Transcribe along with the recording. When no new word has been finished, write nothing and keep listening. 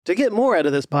To get more out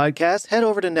of this podcast, head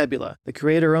over to Nebula, the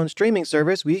creator-owned streaming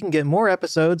service where you can get more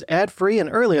episodes ad-free and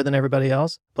earlier than everybody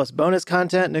else, plus bonus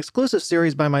content and exclusive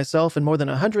series by myself and more than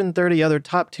 130 other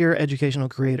top-tier educational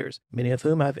creators, many of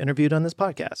whom I've interviewed on this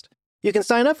podcast. You can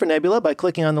sign up for Nebula by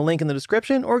clicking on the link in the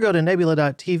description or go to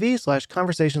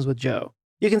nebula.tv/conversationswithjoe.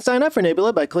 You can sign up for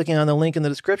Nebula by clicking on the link in the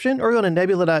description or go to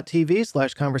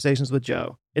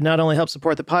nebula.tv/conversationswithjoe. It not only helps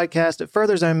support the podcast, it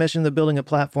furthers our mission of building a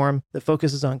platform that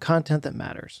focuses on content that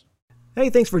matters. Hey,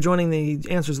 thanks for joining the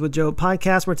Answers with Joe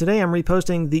podcast, where today I'm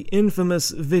reposting the infamous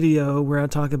video where I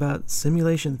talk about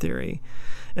simulation theory.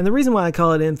 And the reason why I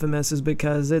call it infamous is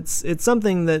because it's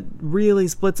something that really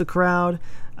splits a crowd.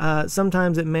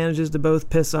 Sometimes it manages to both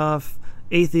piss off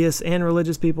atheists and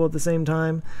religious people at the same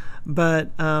time. But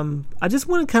I just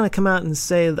want to kind of come out and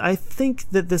say that I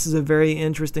think that this is a very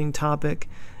interesting topic.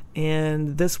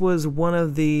 And this was one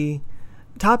of the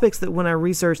topics that when I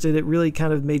researched it, it really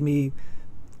kind of made me,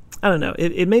 I don't know,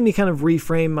 it made me kind of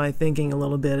reframe my thinking a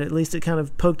little bit. At least it kind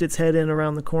of poked its head in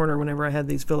around the corner whenever I had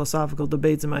these philosophical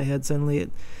debates in my head.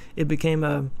 Suddenly it became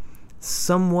a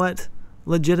somewhat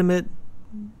legitimate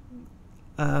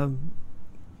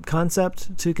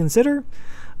concept to consider.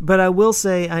 But I will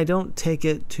say I don't take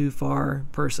it too far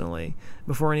personally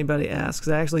before anybody asks.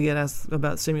 I actually get asked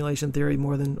about simulation theory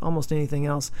more than almost anything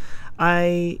else.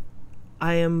 I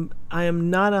am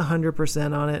not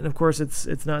 100% on it. And of course,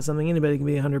 it's not something anybody can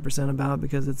be 100% about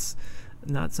because it's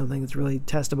not something that's really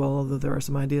testable, although there are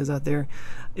some ideas out there.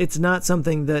 It's not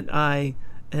something that I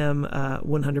am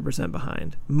 100%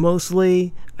 behind.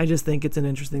 Mostly, I just think it's an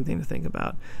interesting thing to think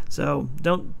about. So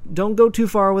don't go too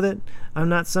far with it. I'm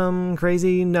not some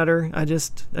crazy nutter. I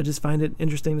just find it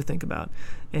interesting to think about,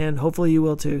 and hopefully you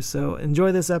will too. So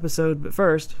enjoy this episode. But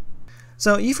first,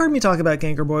 so you've heard me talk about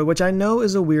Cankerboy, which I know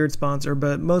is a weird sponsor,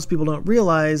 but most people don't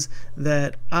realize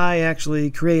that I actually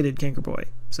created Cankerboy.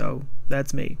 So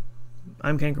that's me.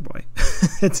 I'm Cankerboy.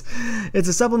 It's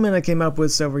a supplement I came up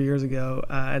with several years ago.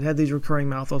 I'd had these recurring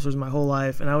mouth ulcers my whole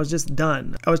life, and I was just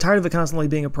done. I was tired of it constantly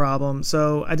being a problem,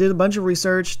 so I did a bunch of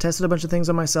research, tested a bunch of things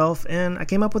on myself, and I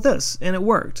came up with this, and it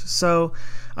worked. So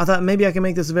I thought maybe I can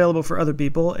make this available for other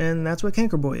people, and that's what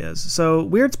Cankerboy is. So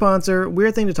weird sponsor,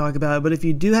 weird thing to talk about, but if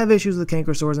you do have issues with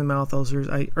canker sores and mouth ulcers,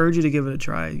 I urge you to give it a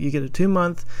try. You get a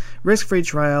 2-month risk-free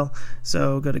trial,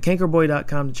 so go to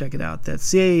cankerboy.com to check it out.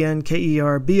 That's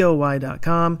CANKERBOY.com.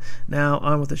 Now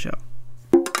on with the show.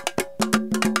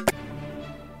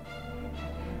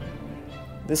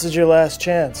 This is your last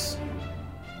chance.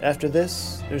 After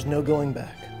this, there's no going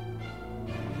back.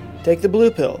 Take the blue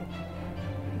pill.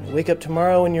 You wake up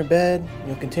tomorrow in your bed, and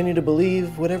you'll continue to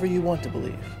believe whatever you want to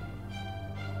believe.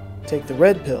 Take the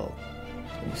red pill,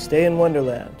 and you stay in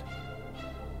Wonderland,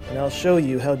 and I'll show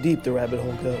you how deep the rabbit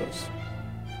hole goes.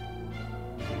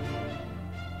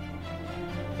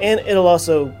 And it'll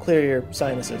also clear your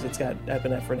sinuses. It's got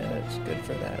epinephrine in it. It's good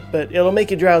for that. But it'll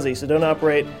make you drowsy, so don't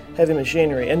operate heavy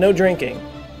machinery. And no drinking.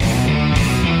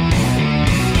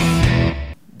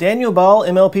 Daniel Ball,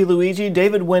 MLP Luigi,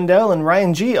 David Wendell, and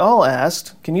Ryan G. all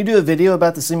asked, can you do a video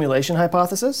about the simulation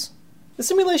hypothesis? The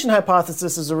simulation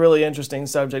hypothesis is a really interesting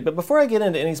subject, but before I get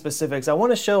into any specifics, I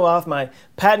want to show off my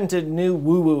patented new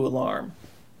woo-woo alarm.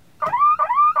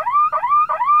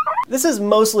 This is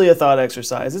mostly a thought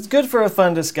exercise. It's good for a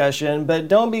fun discussion, but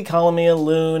don't be calling me a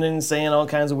loon and saying all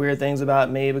kinds of weird things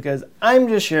about me because I'm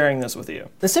just sharing this with you.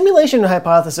 The simulation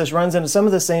hypothesis runs into some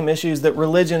of the same issues that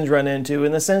religions run into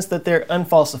in the sense that they're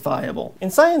unfalsifiable.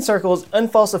 In science circles,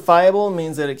 unfalsifiable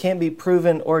means that it can't be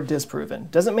proven or disproven.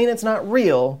 Doesn't mean it's not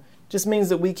real, just means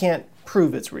that we can't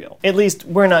prove it's real. At least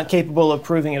we're not capable of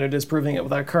proving it or disproving it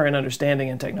with our current understanding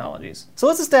and technologies. So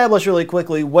let's establish really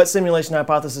quickly what simulation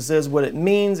hypothesis is, what it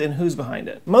means, and who's behind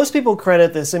it. Most people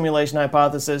credit the simulation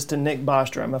hypothesis to Nick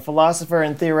Bostrom, a philosopher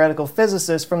and theoretical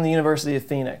physicist from the University of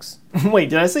Phoenix. Wait,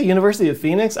 did I say University of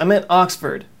Phoenix? I meant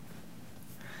Oxford.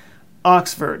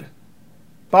 Oxford.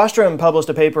 Bostrom published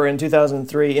a paper in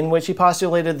 2003 in which he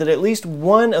postulated that at least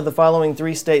one of the following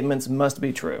 3 statements must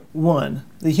be true. 1.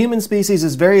 The human species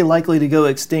is very likely to go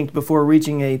extinct before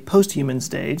reaching a post-human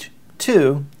stage.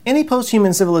 2. Any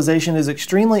post-human civilization is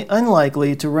extremely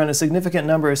unlikely to run a significant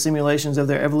number of simulations of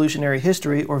their evolutionary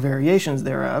history or variations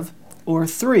thereof. Or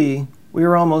 3. We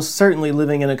are almost certainly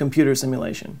living in a computer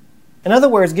simulation. In other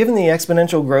words, given the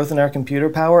exponential growth in our computer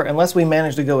power, unless we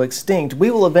manage to go extinct,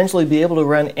 we will eventually be able to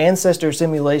run ancestor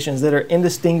simulations that are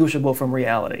indistinguishable from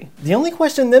reality. The only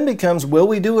question then becomes, will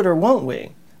we do it or won't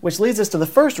we? Which leads us to the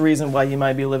first reason why you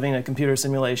might be living in a computer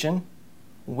simulation.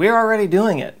 We're already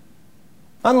doing it.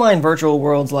 Online virtual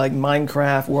worlds like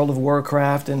Minecraft, World of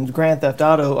Warcraft, and Grand Theft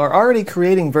Auto are already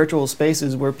creating virtual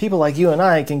spaces where people like you and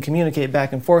I can communicate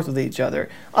back and forth with each other,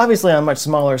 obviously on much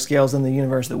smaller scales than the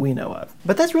universe that we know of.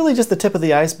 But that's really just the tip of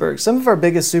the iceberg. Some of our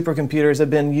biggest supercomputers have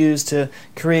been used to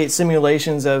create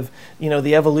simulations of,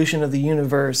 the evolution of the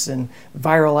universe and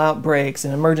viral outbreaks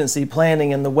and emergency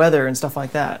planning and the weather and stuff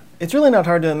like that. It's really not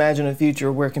hard to imagine a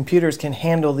future where computers can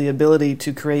handle the ability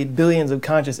to create billions of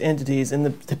conscious entities, and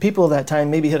the people of that time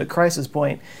maybe hit a crisis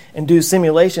point and do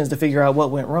simulations to figure out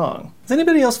what went wrong. Does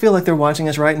anybody else feel like they're watching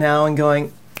us right now and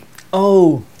going,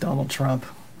 "Oh, Donald Trump"?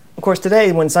 Of course,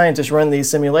 today when scientists run these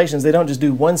simulations, they don't just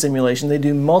do one simulation, they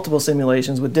do multiple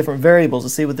simulations with different variables to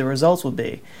see what the results will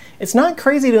be. It's not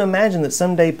crazy to imagine that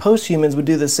someday post-humans would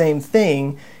do the same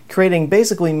thing, creating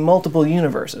basically multiple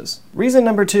universes. Reason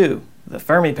number 2. The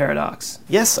Fermi Paradox.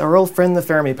 Yes, our old friend the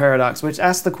Fermi Paradox, which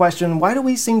asks the question, why do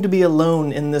we seem to be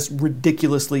alone in this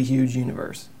ridiculously huge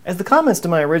universe? As the comments to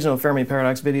my original Fermi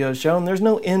Paradox video have shown, there's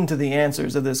no end to the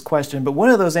answers of this question, but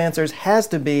one of those answers has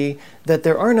to be that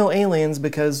there are no aliens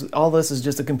because all this is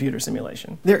just a computer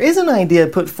simulation. There is an idea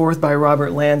put forth by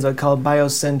Robert Lanza called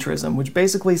biocentrism, which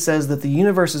basically says that the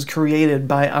universe is created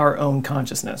by our own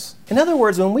consciousness. In other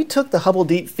words, when we took the Hubble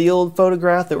Deep Field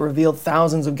photograph that revealed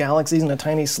thousands of galaxies in a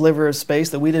tiny sliver of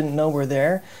space that we didn't know were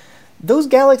there, those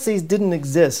galaxies didn't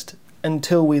exist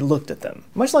until we looked at them.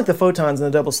 Much like the photons in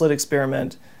the double slit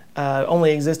experiment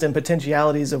only exist in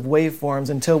potentialities of waveforms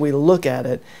until we look at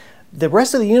it, the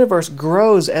rest of the universe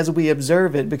grows as we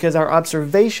observe it because our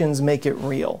observations make it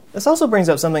real. This also brings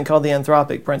up something called the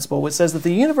anthropic principle, which says that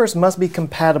the universe must be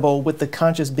compatible with the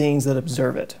conscious beings that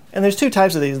observe it. And there's 2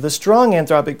 types of these. The strong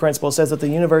anthropic principle says that the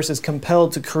universe is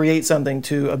compelled to create something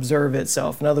to observe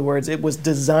itself. In other words, it was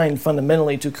designed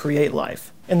fundamentally to create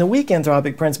life. And the weak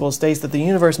anthropic principle states that the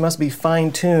universe must be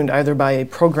fine-tuned either by a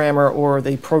programmer or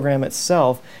the program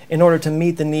itself in order to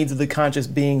meet the needs of the conscious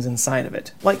beings inside of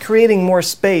it. Like creating more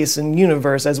space and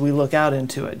universe as we look out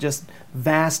into it. Just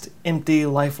vast, empty,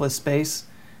 lifeless space,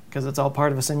 because it's all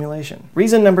part of a simulation.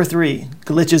 Reason number 3,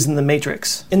 glitches in the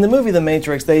Matrix. In the movie The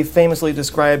Matrix, they famously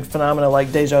described phenomena like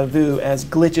déjà vu as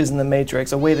glitches in the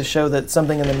Matrix, a way to show that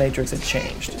something in the Matrix had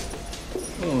changed.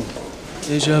 Oh,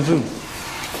 déjà vu.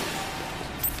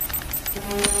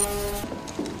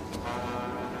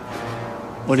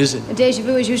 What is it? A déjà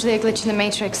vu is usually a glitch in the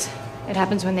Matrix. It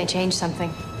happens when they change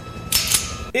something.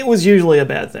 It was usually a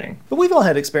bad thing. But we've all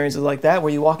had experiences like that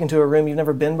where you walk into a room you've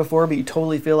never been before, but you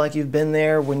totally feel like you've been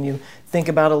there when you think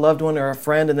about a loved one or a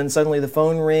friend, and then suddenly the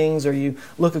phone rings, or you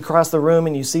look across the room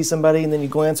and you see somebody and then you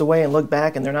glance away and look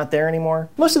back and they're not there anymore.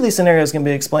 Most of these scenarios can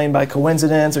be explained by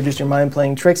coincidence or just your mind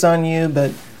playing tricks on you,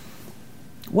 but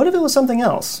what if it was something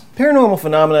else? Paranormal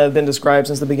phenomena have been described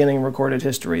since the beginning of recorded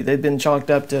history. They've been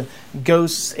chalked up to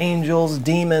ghosts, angels,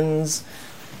 demons,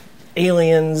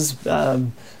 aliens,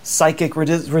 psychic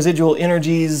residual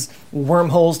energies,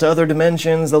 wormholes to other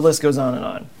dimensions, the list goes on and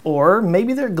on. Or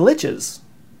maybe they're glitches,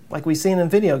 like we've seen in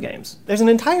video games. There's an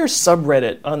entire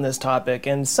subreddit on this topic,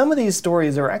 and some of these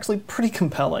stories are actually pretty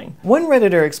compelling. One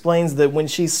Redditor explains that when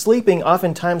she's sleeping,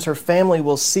 oftentimes her family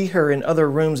will see her in other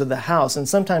rooms of the house, and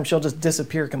sometimes she'll just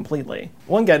disappear completely.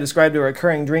 One guy described a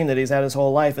recurring dream that he's had his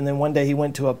whole life, and then one day he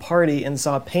went to a party and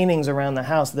saw paintings around the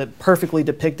house that perfectly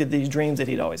depicted these dreams that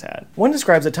he'd always had. One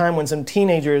describes a time when some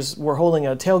teenagers were holding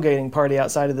a tailgating party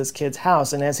outside of this kid's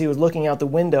house, and as he was looking out the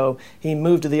window, he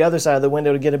moved to the other side of the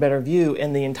window to get a better view,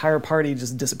 and the entire party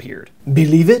just disappeared.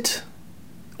 Believe it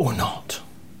or not.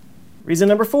 Reason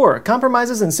number 4,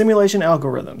 compromises in simulation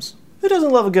algorithms. Who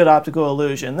doesn't love a good optical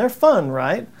illusion? They're fun,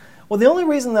 right? Well, the only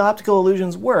reason the optical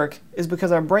illusions work is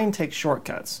because our brain takes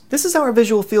shortcuts. This is how our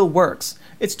visual field works.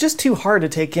 It's just too hard to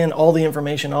take in all the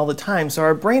information all the time, so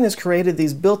our brain has created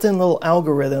these built-in little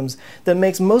algorithms that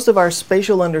makes most of our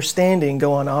spatial understanding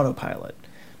go on autopilot.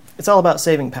 It's all about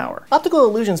saving power. Optical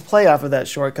illusions play off of that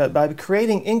shortcut by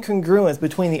creating incongruence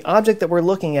between the object that we're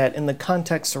looking at and the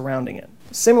context surrounding it.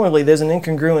 Similarly, there's an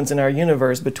incongruence in our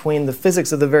universe between the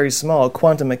physics of the very small,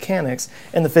 quantum mechanics,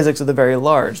 and the physics of the very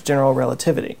large, general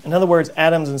relativity. In other words,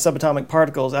 atoms and subatomic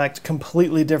particles act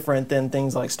completely different than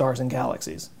things like stars and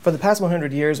galaxies. For the past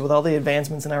 100 years, with all the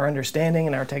advancements in our understanding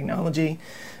and our technology,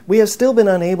 we have still been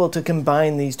unable to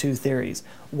combine these two theories.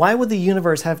 Why would the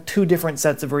universe have 2 different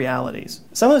sets of realities?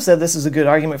 Some have said this is a good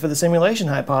argument for the simulation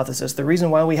hypothesis. The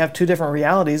reason why we have 2 different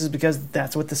realities is because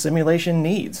that's what the simulation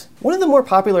needs. One of the more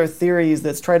popular theories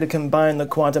that's tried to combine the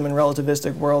quantum and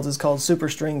relativistic worlds is called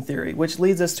superstring theory, which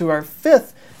leads us to our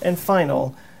 5th and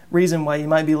final reason why you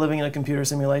might be living in a computer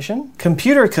simulation.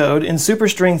 Computer code in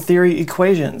superstring theory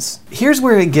equations. Here's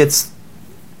where it gets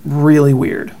really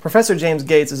weird. Professor James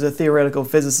Gates is a theoretical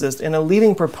physicist and a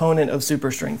leading proponent of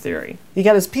superstring theory. He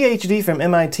got his PhD from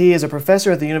MIT as a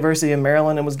professor at the University of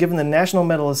Maryland and was given the National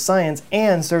Medal of Science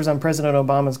and serves on President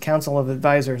Obama's Council of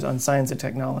Advisors on Science and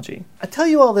Technology. I tell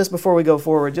you all this before we go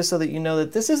forward just so that you know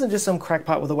that this isn't just some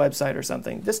crackpot with a website or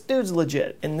something. This dude's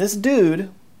legit. And this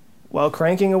dude, while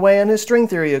cranking away on his string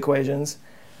theory equations,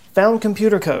 found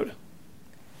computer code.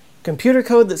 Computer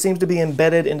code that seems to be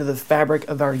embedded into the fabric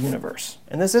of our universe.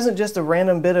 And this isn't just a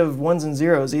random bit of ones and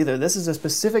zeros either. This is a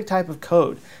specific type of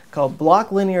code called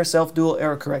block linear self-dual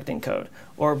error correcting code,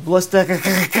 or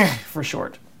BLISTEC for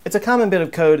short. It's a common bit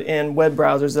of code in web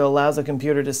browsers that allows a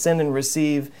computer to send and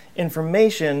receive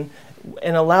information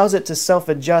and allows it to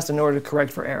self-adjust in order to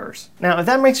correct for errors. Now, if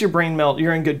that makes your brain melt,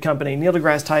 you're in good company. Neil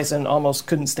deGrasse Tyson almost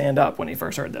couldn't stand up when he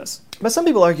first heard this. But some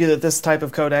people argue that this type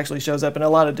of code actually shows up in a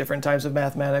lot of different types of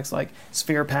mathematics, like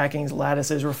sphere packings,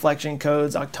 lattices, reflection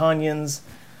codes, octonions,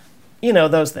 you know,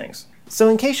 those things. So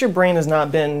in case your brain has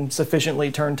not been sufficiently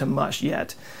turned to mush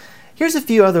yet, here's a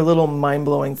few other little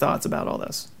mind-blowing thoughts about all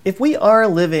this. If we are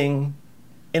living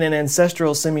in an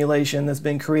ancestral simulation that's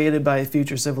been created by a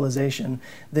future civilization,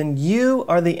 then you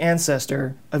are the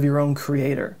ancestor of your own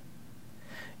creator.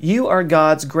 You are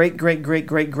God's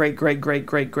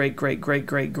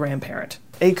great-great-great-great-great-great-great-great-great-great-great-grandparent.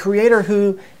 A creator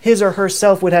who, his or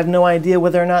herself, would have no idea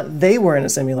whether or not they were in a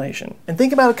simulation. And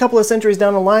think about a couple of centuries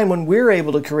down the line when we're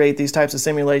able to create these types of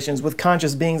simulations with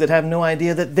conscious beings that have no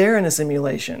idea that they're in a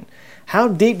simulation. How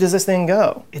deep does this thing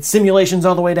go? It's simulations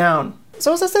all the way down.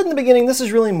 So as I said in the beginning, this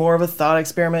is really more of a thought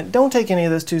experiment. Don't take any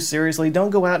of this too seriously. Don't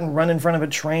go out and run in front of a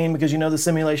train because you know the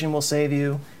simulation will save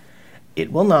you.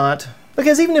 It will not.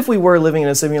 Because even if we were living in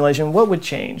a simulation, what would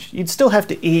change? You'd still have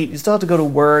to eat, you'd still have to go to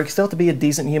work, you'd still have to be a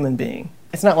decent human being.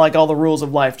 It's not like all the rules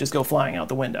of life just go flying out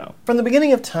the window. From the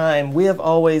beginning of time, we have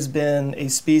always been a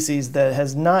species that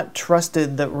has not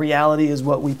trusted that reality is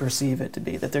what we perceive it to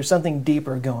be, that there's something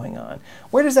deeper going on.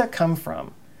 Where does that come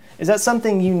from? Is that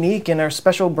something unique in our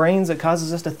special brains that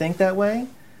causes us to think that way?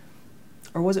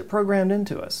 Or was it programmed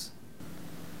into us?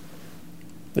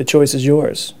 The choice is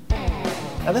yours.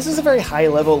 Now this is a very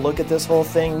high-level look at this whole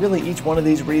thing. Really, each one of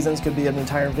these reasons could be an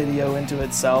entire video into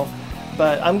itself,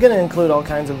 but I'm going to include all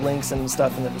kinds of links and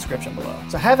stuff in the description below.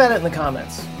 So have at it in the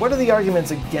comments. What are the arguments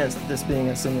against this being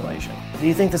a simulation? Do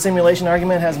you think the simulation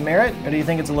argument has merit, or do you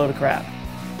think it's a load of crap?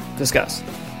 Discuss.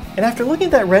 And after looking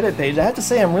at that Reddit page, I have to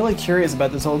say I'm really curious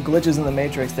about this whole glitches in the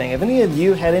Matrix thing. Have any of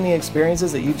you had any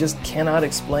experiences that you just cannot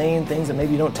explain, things that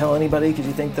maybe you don't tell anybody because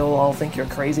you think they'll all think you're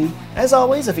crazy? As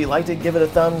always, if you liked it, give it a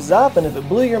thumbs up, and if it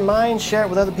blew your mind, share it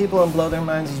with other people and blow their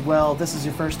minds as well. If this is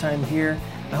your first time here,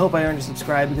 I hope I earned you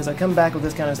subscribe because I come back with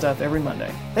this kind of stuff every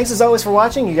Monday. Thanks as always for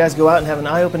watching. You guys go out and have an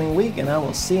eye-opening week, and I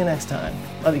will see you next time.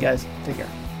 Love you guys. Take care.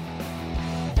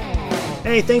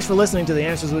 Hey, thanks for listening to the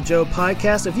Answers with Joe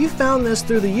podcast. If you found this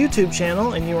through the YouTube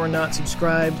channel and you are not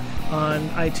subscribed on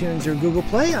iTunes or Google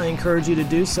Play, I encourage you to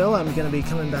do so. I'm going to be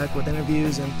coming back with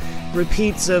interviews and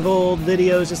repeats of old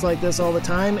videos just like this all the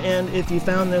time. And if you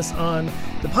found this on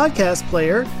the podcast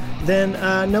player, then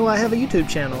know I have a YouTube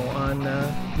channel on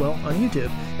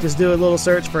YouTube. Just do a little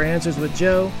search for Answers with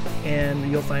Joe,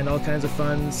 and you'll find all kinds of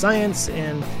fun science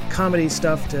and comedy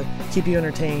stuff to keep you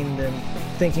entertained and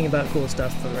thinking about cool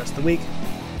stuff for the rest of the week.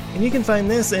 And you can find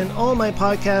this and all my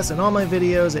podcasts and all my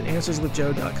videos at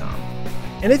AnswersWithJoe.com.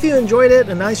 And if you enjoyed it,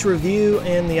 a nice review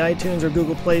in the iTunes or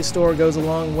Google Play Store goes a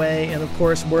long way, and of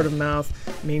course, word of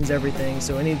mouth means everything.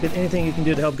 So anything you can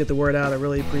do to help get the word out, I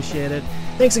really appreciate it.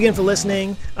 Thanks again for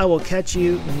listening. I will catch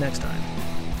you next time.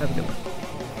 Have a good one.